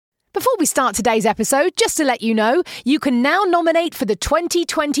we start today's episode, just to let you know, you can now nominate for the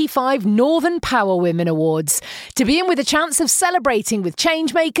 2025 Northern Power Women Awards to be in with a chance of celebrating with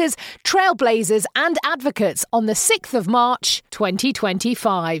changemakers, trailblazers and advocates on the 6th of March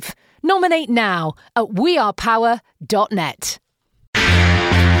 2025. Nominate now at wearepower.net.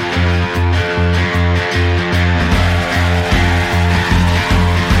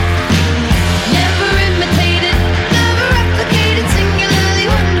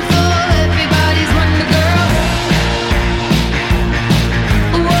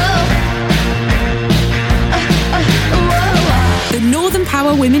 Northern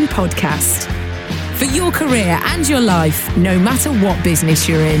Power Women podcast. For your career and your life, no matter what business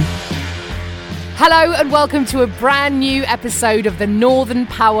you're in. Hello and welcome to a brand new episode of the Northern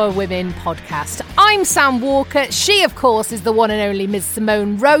Power Women podcast. I'm Sam Walker. She, of course, is the one and only Ms.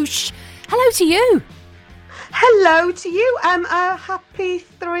 Simone Roche. Hello to you. Hello to you. A happy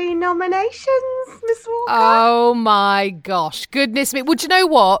 3 nominations, Miss Walker. Oh my gosh, goodness me. Well, do you know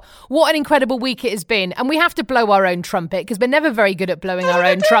what? What an incredible week it has been. And we have to blow our own trumpet because we're never very good at blowing our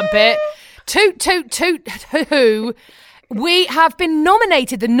own trumpet. Toot, toot, toot, hoo. We have been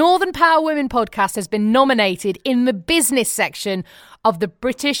nominated. The Northern Power Women podcast has been nominated in the business section of the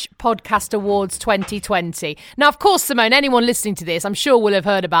British Podcast Awards 2020. Now, of course, Simone, anyone listening to this, I'm sure will have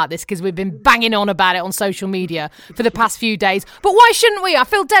heard about this because we've been banging on about it on social media for the past few days. But why shouldn't we? I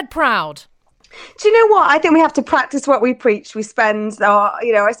feel dead proud. Do you know what? I think we have to practice what we preach. I spend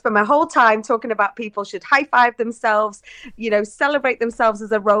my whole time talking about people should high five themselves, celebrate themselves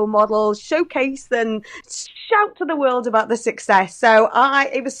as a role model, showcase and shout to the world about the success. So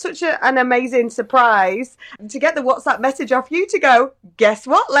it was such an amazing surprise to get the WhatsApp message off you to go, guess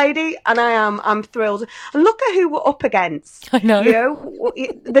what, lady? And I'm thrilled. And look at who we're up against. I know.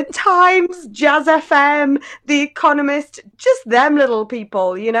 The Times, Jazz FM, The Economist, just them little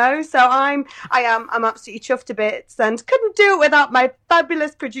people, So I'm absolutely chuffed to bits and couldn't do it without my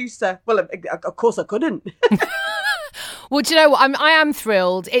fabulous producer. Well, of course I couldn't. Well, do you know what? I am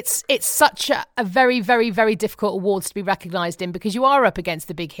thrilled. It's such a very, very, very difficult awards to be recognised in because you are up against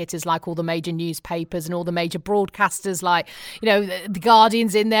the big hitters like all the major newspapers and all the major broadcasters like, the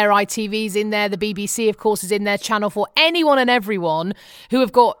Guardian's in there, ITV's in there, the BBC, of course, is in there, Channel 4. Anyone and everyone who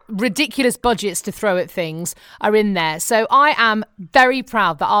have got ridiculous budgets to throw at things are in there. So I am very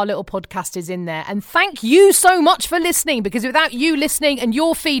proud that our little podcast is in there. And thank you so much for listening because without you listening and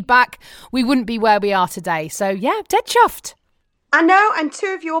your feedback, we wouldn't be where we are today. So yeah, dead chuffed. I know, and 2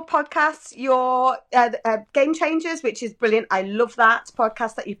 of your podcasts, your Game Changers, which is brilliant. I love that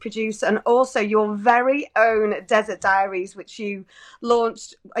podcast that you produce, and also your very own Desert Diaries, which you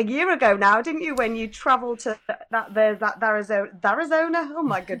launched a year ago now, didn't you? When you travelled to that Arizona. Oh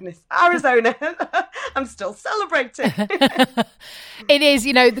my goodness, Arizona! I'm still celebrating. It is,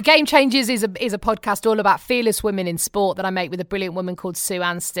 the Game Changers is a podcast all about fearless women in sport that I make with a brilliant woman called Sue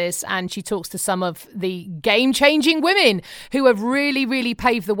Anstis, and she talks to some of the game-changing women who have really, really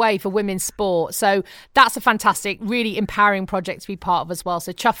paved the way for women's sport. So that's a fantastic, really empowering project to be part of as well.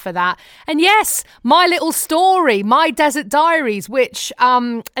 So chuff for that. And yes, my little story, my Desert Diaries, which,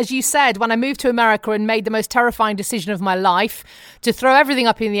 as you said, when I moved to America and made the most terrifying decision of my life to throw everything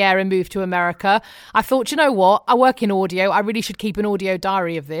up in the air and move to America, I thought, you know what? I work in audio. I really should keep an audio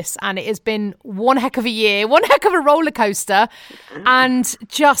diary of this. And it has been one heck of a year, one heck of a roller coaster. And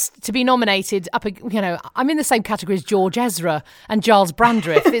just to be nominated up, I'm in the same category as George Ezra and Giles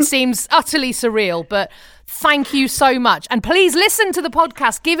Brandreth. It seems utterly surreal, but thank you so much. And please listen to the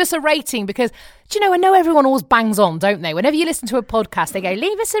podcast. Give us a rating because, I know everyone always bangs on, don't they? Whenever you listen to a podcast, they go,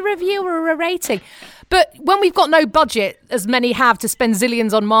 leave us a review or a rating. But when we've got no budget, as many have, to spend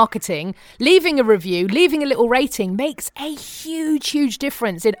zillions on marketing, leaving a review, leaving a little rating makes a huge, huge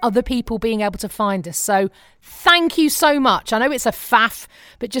difference in other people being able to find us. So thank you so much. I know it's a faff,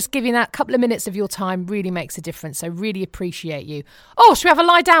 but just giving that couple of minutes of your time really makes a difference. So really appreciate you. Oh, should we have a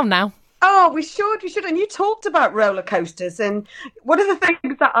lie down now? Oh, we should. And you talked about roller coasters. And one of the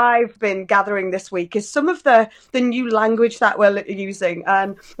things that I've been gathering this week is some of the new language that we're using.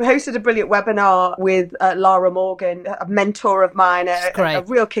 And we hosted a brilliant webinar with Lara Morgan, a mentor of mine, a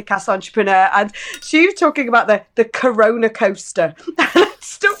real kick-ass entrepreneur. And she was talking about the Corona coaster. It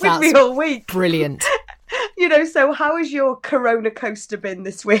stuck with me all week. Brilliant. So how has your Corona coaster been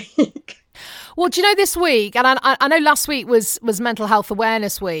this week? Well, do you know, this week, and I know last week was Mental Health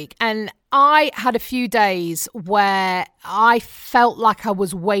Awareness Week, and I had a few days where I felt like I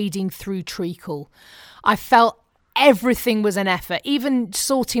was wading through treacle. I felt everything was an effort, even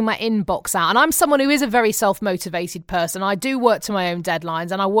sorting my inbox out. And I'm someone who is a very self-motivated person. I do work to my own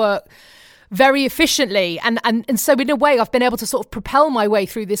deadlines, and I work very efficiently. And so in a way, I've been able to sort of propel my way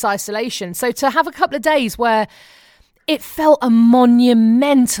through this isolation. So to have a couple of days where it felt a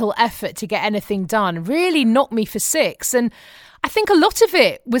monumental effort to get anything done really knocked me for six. And I think a lot of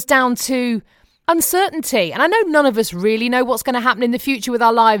it was down to uncertainty. And I know none of us really know what's going to happen in the future with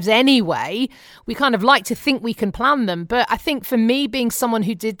our lives anyway. We kind of like to think we can plan them. But I think for me, being someone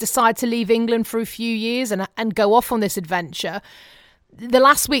who did decide to leave England for a few years and go off on this adventure, the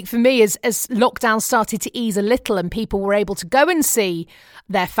last week for me, as lockdown started to ease a little and people were able to go and see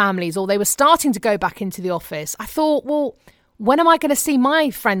their families, or they were starting to go back into the office, I thought, well, when am I going to see my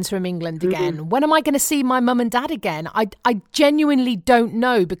friends from England again? Mm-hmm. When am I going to see my mum and dad again? I genuinely don't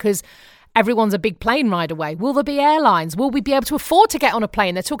know, because everyone's a big plane ride away. Will there be airlines? Will we be able to afford to get on a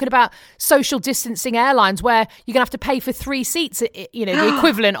plane? They're talking about social distancing airlines where you're going to have to pay for 3 seats, you know, the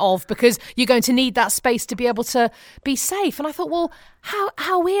equivalent of, because you're going to need that space to be able to be safe. And I thought, well, how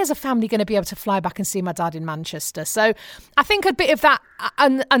are we as a family going to be able to fly back and see my dad in Manchester? So I think a bit of that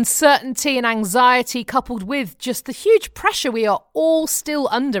uncertainty and anxiety, coupled with just the huge pressure we are all still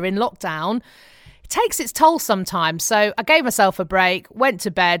under in lockdown, takes its toll sometimes. So I gave myself a break, went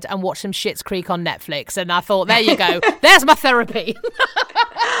to bed and watched some Schitt's Creek on Netflix, and I thought, there you go, there's my therapy.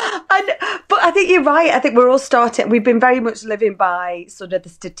 But I think you're right. I think we're all starting, we've been very much living by sort of the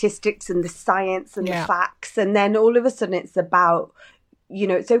statistics and the science and the facts, and then all of a sudden it's about, you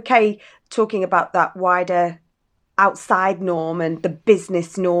know, it's okay talking about that wider outside norm and the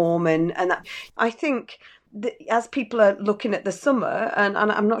business norm, and that. I think as people are looking at the summer, and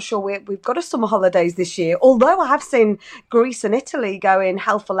I'm not sure we've got a summer holidays this year, although I have seen Greece and Italy going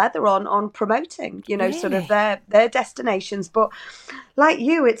hell for leather on promoting, you know, really? Sort of their destinations. But like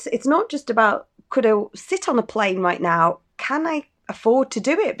you, it's not just about, could I sit on a plane right now? Can I afford to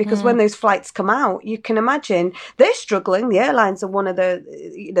do it? Because when those flights come out, you can imagine they're struggling. The airlines are one of the,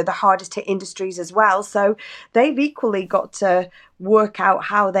 you know, the hardest hit industries as well. So they've equally got to work out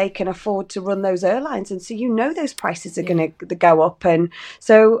how they can afford to run those airlines, and so you know those prices are going to go up, and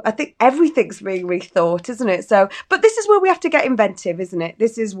so I think everything's being rethought, isn't it? So, but this is where we have to get inventive, isn't it?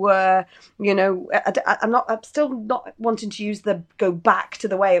 This is where, you know, I'm still not wanting to use the go back to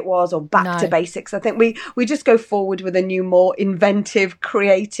the way it was or back to basics. I think we just go forward with a new, more inventive,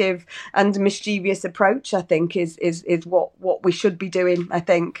 creative, and mischievous approach. I think is what we should be doing. I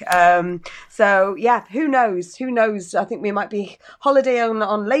think so. Yeah, who knows? I think we might be holiday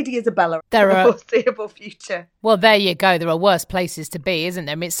on Lady Isabella for the foreseeable future. Well, there you go. There are worse places to be, isn't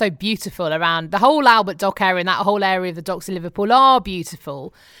there? I mean, it's so beautiful around the whole Albert Dock area, and that whole area of the docks in Liverpool are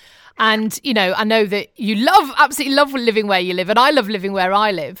beautiful. And, you know, I know that you absolutely love living where you live, and I love living where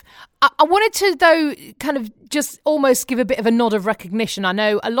I live. I wanted to, though, kind of just almost give a bit of a nod of recognition. I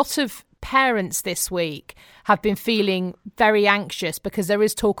know a lot of parents this week have been feeling very anxious because there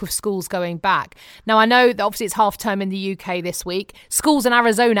is talk of schools going back. Now, I know that obviously it's half term in the UK this week. Schools in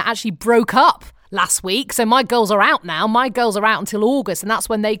Arizona actually broke up last week. So my girls are out now. My girls are out until August, and that's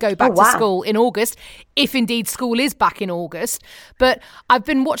when they go back to school in August, if indeed school is back in August. But I've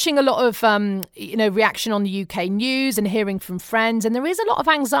been watching a lot of, you know, reaction on the UK news and hearing from friends, and there is a lot of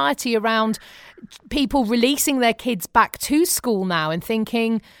anxiety around people releasing their kids back to school now and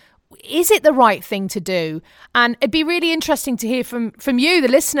thinking, is it the right thing to do? And it'd be really interesting to hear from you, the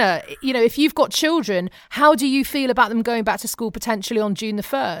listener. You know, if you've got children, how do you feel about them going back to school potentially on June the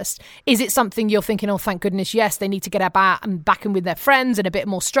 1st? Is it something you're thinking, oh, thank goodness, yes, they need to get back in with their friends and a bit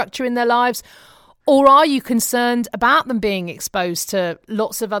more structure in their lives? Or are you concerned about them being exposed to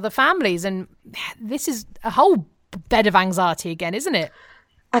lots of other families? And this is a whole bed of anxiety again, isn't it?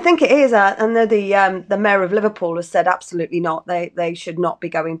 I think it is, and the mayor of Liverpool has said absolutely not. They should not be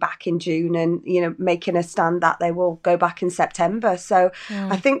going back in June, and, you know, making a stand that they will go back in September. So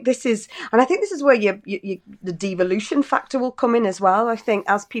I think this is where the devolution factor will come in as well. I think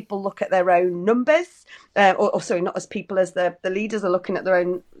as people look at their own numbers, or sorry, not as people, as the leaders are looking at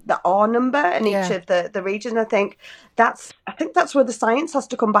our number in each of the regions. I think that's where the science has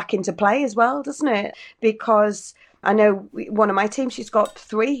to come back into play as well, doesn't it? Because I know one of my teams, she's got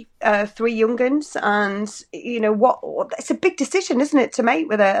three young uns, and, you know, it's a big decision, isn't it, to make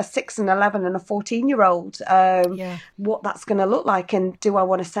with a 6 and 11 and a 14-year-old, what that's going to look like. And do I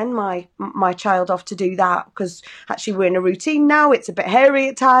want to send my child off to do that? Because actually we're in a routine now. It's a bit hairy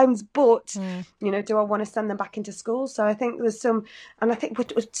at times, but, you know, do I want to send them back into school? So I think there's some, and I think we're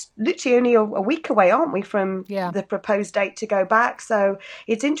literally only a week away, aren't we, from the proposed date to go back. So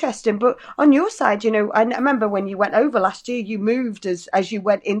it's interesting. But on your side, you know, I remember when you went over last year, you moved as you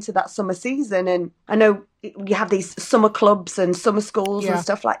went into that summer season, and I know you have these summer clubs and summer schools and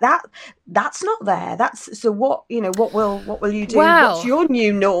stuff like that. That's not there. So what will you do? Well, what's your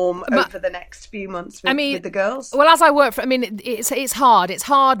new norm over the next few months with the girls? Well, as I work it's hard. It's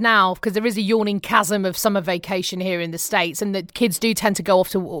hard now because there is a yawning chasm of summer vacation here in the States, and the kids do tend to go off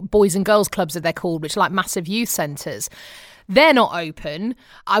to boys and girls clubs, as they're called, which are like massive youth centres. They're not open.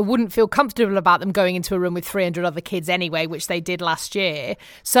 I wouldn't feel comfortable about them going into a room with 300 other kids anyway, which they did last year.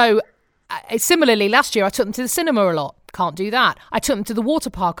 So similarly, last year I took them to the cinema a lot. Can't do that. I took them to the water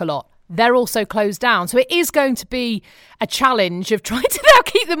park a lot. They're also closed down. So it is going to be a challenge of trying to now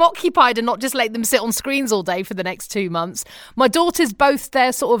keep them occupied and not just let them sit on screens all day for the next 2 months. My daughters, both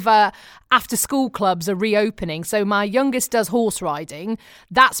their sort of after school clubs are reopening. So my youngest does horse riding.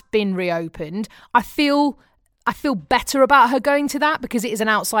 That's been reopened. I feel better about her going to that because it is an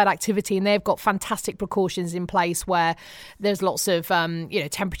outside activity, and they've got fantastic precautions in place where there's lots of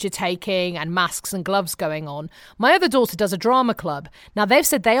temperature taking and masks and gloves going on. My other daughter does a drama club. Now, they've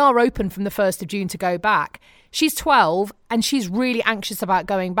said they are open from the 1st of June to go back. She's 12 and she's really anxious about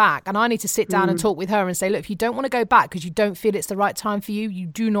going back. And I need to sit down and talk with her and say, look, if you don't want to go back because you don't feel it's the right time for you, you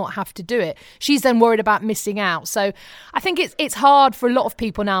do not have to do it. She's then worried about missing out. So I think it's hard for a lot of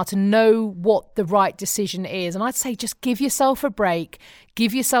people now to know what the right decision is. And I'd say just give yourself a break,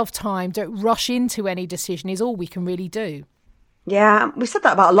 give yourself time, don't rush into any decision is all we can really do. Yeah, we said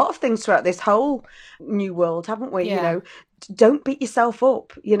that about a lot of things throughout this whole new world, haven't we? Yeah. Don't beat yourself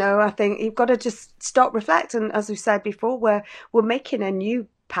up. I think you've got to just stop, reflect. And as we said before, we're making a new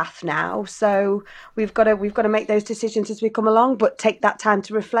path now. So we've got to make those decisions as we come along, but take that time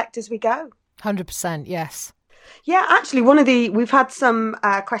to reflect as we go. 100%, yes. Yeah, actually, we've had some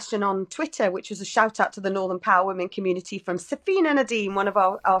question on Twitter, which was a shout out to the Northern Power Women community from Safina Nadeem, one of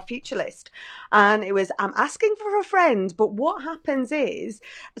our future list. And it was, I'm asking for a friend, but what happens is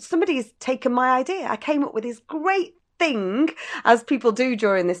somebody's taken my idea. I came up with this great thing, as people do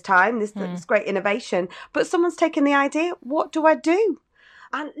during this time, this great innovation, but someone's taken the idea. What do I do?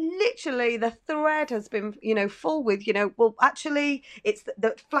 And literally the thread has been, full with, well, actually, it's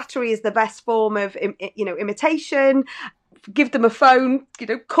the flattery is the best form of, imitation. Give them a phone,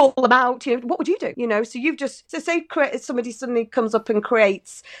 call them out. What would you do? So say somebody suddenly comes up and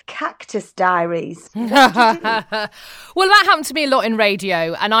creates cactus diaries. Well, that happened to me a lot in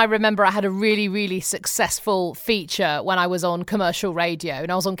radio. And I remember I had a really, really successful feature when I was on commercial radio.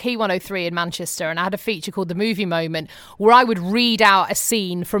 And I was on Key 103 in Manchester. And I had a feature called The Movie Moment where I would read out a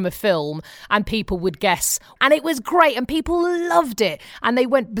scene from a film and people would guess. And it was great. And people loved it. And they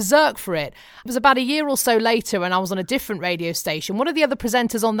went berserk for it. It was about a year or so later and I was on a different radio station. One of the other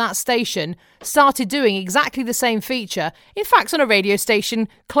presenters on that station started doing exactly the same feature. In fact, on a radio station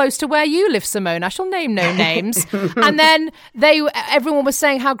close to where you live, Simone. I shall name no names. And then everyone was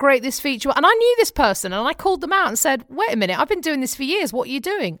saying how great this feature was. And I knew this person and I called them out and said, wait a minute, I've been doing this for years. What are you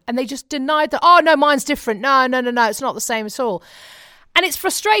doing? And they just denied that. Oh, no, mine's different. No, it's not the same at all. And it's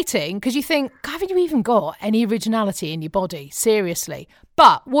frustrating because you think, haven't you even got any originality in your body? Seriously.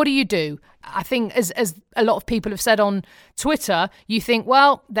 But what do? I think as a lot of people have said on Twitter, you think,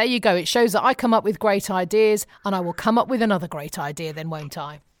 well, there you go. It shows that I come up with great ideas and I will come up with another great idea then, won't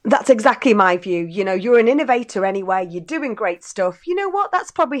I? That's exactly my view. You're an innovator anyway. You're doing great stuff. You know what?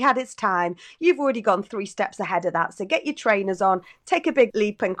 That's probably had its time. You've already gone 3 steps ahead of that. So get your trainers on, take a big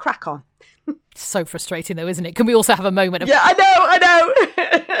leap and crack on. So frustrating though, isn't it? Can we also have a moment of... Yeah, I know.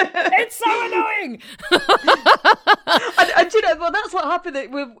 It's so annoying. and well, that's what happened.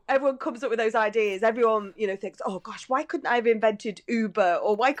 Everyone comes up with those ideas. Everyone, thinks, oh gosh, why couldn't I have invented Uber?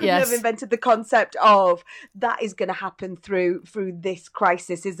 Or why couldn't I have invented the concept of that is going to happen through this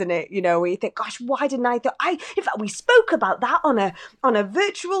crisis, isn't it? Where you think, gosh, why didn't I? In fact, we spoke about that on a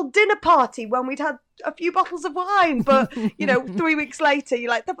virtual dinner party when we'd had a few bottles of wine, but 3 weeks later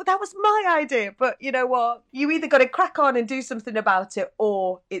you're like, that was my idea. But you know what, you either got to crack on and do something about it,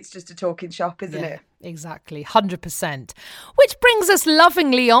 or it's just a talking shop, isn't it? Exactly, 100%. Which brings us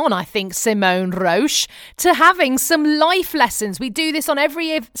lovingly on, I think, Simone Roche, to having some life lessons. We do this on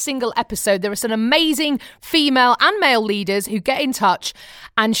every single episode. There are some amazing female and male leaders who get in touch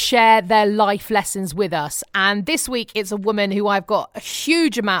and share their life lessons with us. And this week, it's a woman who I've got a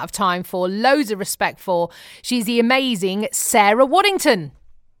huge amount of time for, loads of respect for. She's the amazing Sarah Waddington.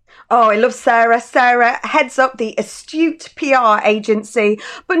 Oh, I love Sarah. Sarah heads up the Astute PR agency.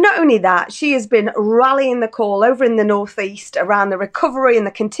 But not only that, she has been rallying the call over in the Northeast around the recovery and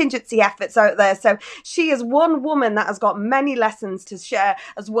the contingency efforts out there. So she is one woman that has got many lessons to share,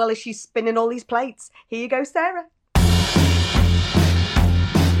 as well as she's spinning all these plates. Here you go, Sarah.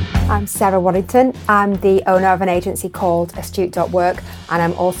 I'm Sarah Waddington. I'm the owner of an agency called Astute.work, and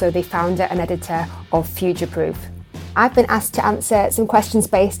I'm also the founder and editor of Futureproof. I've been asked to answer some questions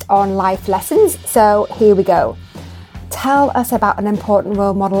based on life lessons, so here we go. Tell us about an important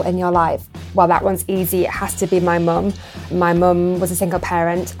role model in your life. Well, that one's easy. It has to be my mum. My mum was a single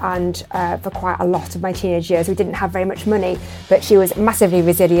parent, and for quite a lot of my teenage years, we didn't have very much money, but she was massively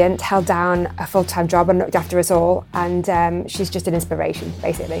resilient, held down a full-time job and looked after us all, and she's just an inspiration,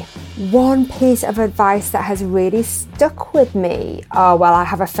 basically. One piece of advice that has really stuck with me, I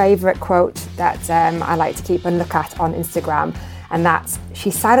have a favourite quote that I like to keep and look at on Instagram, and that's,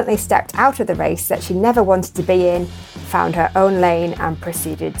 she silently stepped out of the race that she never wanted to be in, found her own lane and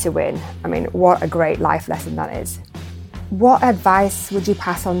proceeded to win. I mean, what a great life lesson that is. What advice would you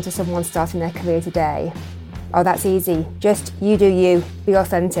pass on to someone starting their career today? Oh, that's easy. Just you do you, be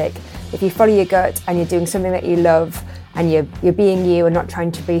authentic. If you follow your gut and you're doing something that you love and you're being you and not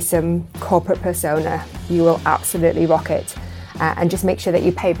trying to be some corporate persona, you will absolutely rock it. And just make sure that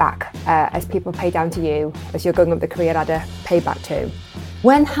you pay back as people pay down to you as you're going up the career ladder, pay back too.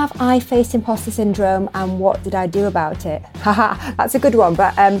 When have I faced imposter syndrome and what did I do about it? Haha, that's a good one,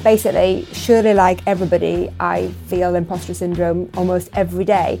 but basically, surely like everybody, I feel imposter syndrome almost every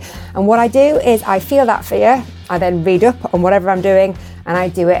day. And what I do is I feel that fear, I then read up on whatever I'm doing and I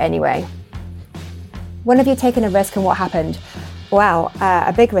do it anyway. When have you taken a risk and what happened? Well,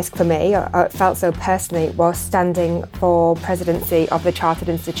 a big risk for me, or it felt so personally, was standing for presidency of the Chartered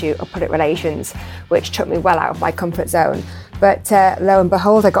Institute of Public Relations, which took me well out of my comfort zone. But lo and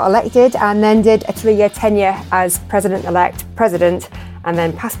behold, I got elected and then did a 3-year tenure as president-elect, president, and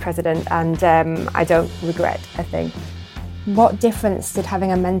then past president, and I don't regret a thing. What difference did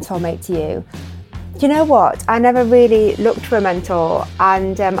having a mentor make to you? Do you know what? I never really looked for a mentor,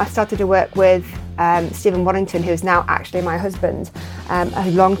 and I started to work with Stephen Waddington, who's now actually my husband, a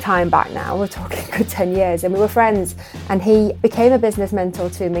long time back now, we're talking a good 10 years, and we were friends, and he became a business mentor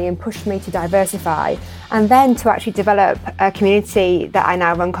to me and pushed me to diversify, and then to actually develop a community that I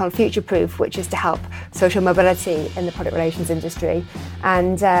now run called Futureproof, which is to help social mobility in the public relations industry.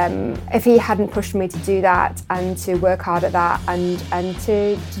 And if he hadn't pushed me to do that and to work hard at that and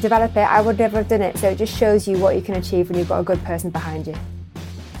to develop it, I would never have done it. So it just shows you what you can achieve when you've got a good person behind you.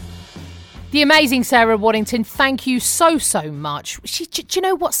 The amazing Sarah Waddington, thank you so much. Do you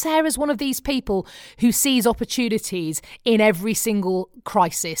know what? Sarah's one of these people who sees opportunities in every single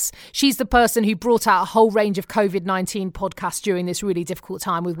crisis. She's the person who brought out a whole range of COVID-19 podcasts during this really difficult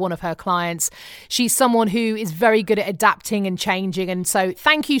time with one of her clients. She's someone who is very good at adapting and changing. And so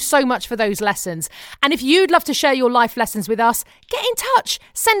thank you so much for those lessons. And if you'd love to share your life lessons with us, get in touch.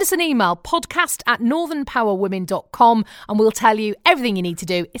 Send us an email, podcast@northernpowerwomen.com, and we'll tell you everything you need to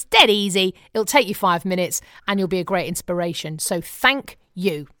do. It's dead easy. It'll take you 5 minutes and you'll be a great inspiration. So thank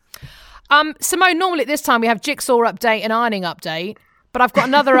you. Simone, normally at this time we have jigsaw update and ironing update, but I've got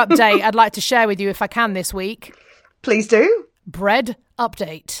another update I'd like to share with you if I can this week. Please do. Bread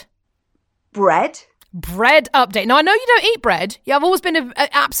update. Bread Update. Now, I know you don't eat bread. Yeah, I've always been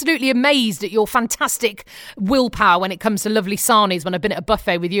absolutely amazed at your fantastic willpower when it comes to lovely sarnies when I've been at a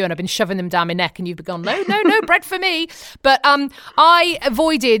buffet with you and I've been shoving them down my neck and you've gone, no, bread for me. But I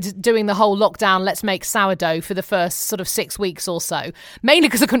avoided doing the whole lockdown, let's make sourdough for the first sort of 6 weeks or so, mainly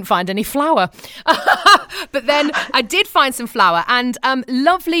because I couldn't find any flour. But then I did find some flour, and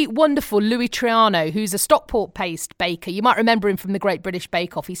lovely, wonderful Louis Triano, who's a Stockport-based baker. You might remember him from the Great British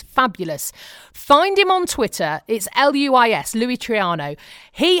Bake Off. He's fabulous. Find him on Twitter. It's LUIS, Louis Triano.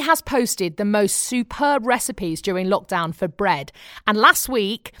 He has posted the most superb recipes during lockdown for bread. And last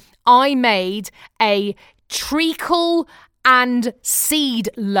week, I made a treacle and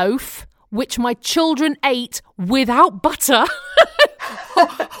seed loaf, which my children ate without butter.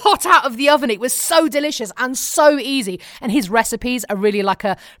 Hot out of the oven. It was so delicious and so easy. And his recipes are really like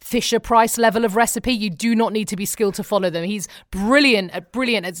a Fisher-Price level of recipe. You do not need to be skilled to follow them. He's brilliant at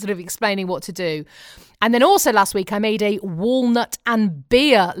sort of explaining what to do. And then also last week I made a walnut and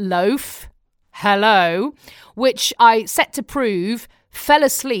beer loaf. Hello. Which I set to prove, fell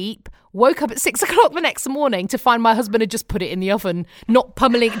asleep, woke up at 6 o'clock the next morning to find my husband had just put it in the oven, not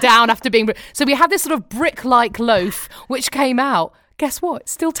pummeling it down after being... So we had this sort of brick-like loaf, which came out. Guess what? It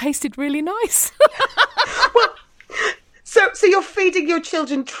still tasted really nice. Well, so you're feeding your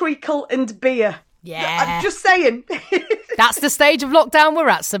children treacle and beer. Yeah. I'm just saying. That's the stage of lockdown we're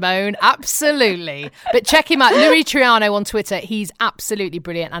at, Simone. Absolutely. But check him out, Louis Triano on Twitter. He's absolutely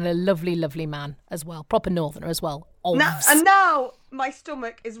brilliant and a lovely, lovely man as well. Proper northerner as well. Now my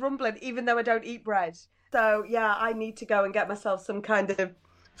stomach is rumbling, even though I don't eat bread. So, yeah, I need to go and get myself some kind of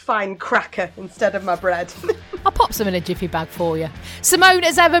fine cracker instead of my bread. I'll pop some in a jiffy bag for you. Simone,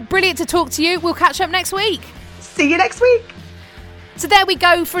 as ever, brilliant to talk to you. We'll catch up next week. See you next week. So there we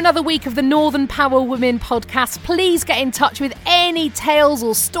go for another week of the Northern Power Women podcast. Please get in touch with any tales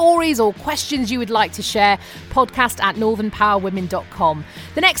or stories or questions you would like to share. podcast@northernpowerwomen.com.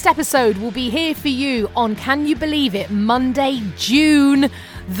 The next episode will be here for you on, can you believe it, Monday, June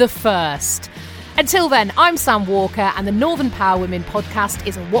the 1st. Until then, I'm Sam Walker, and the Northern Power Women podcast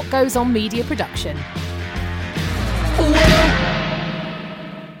is a What Goes On media production.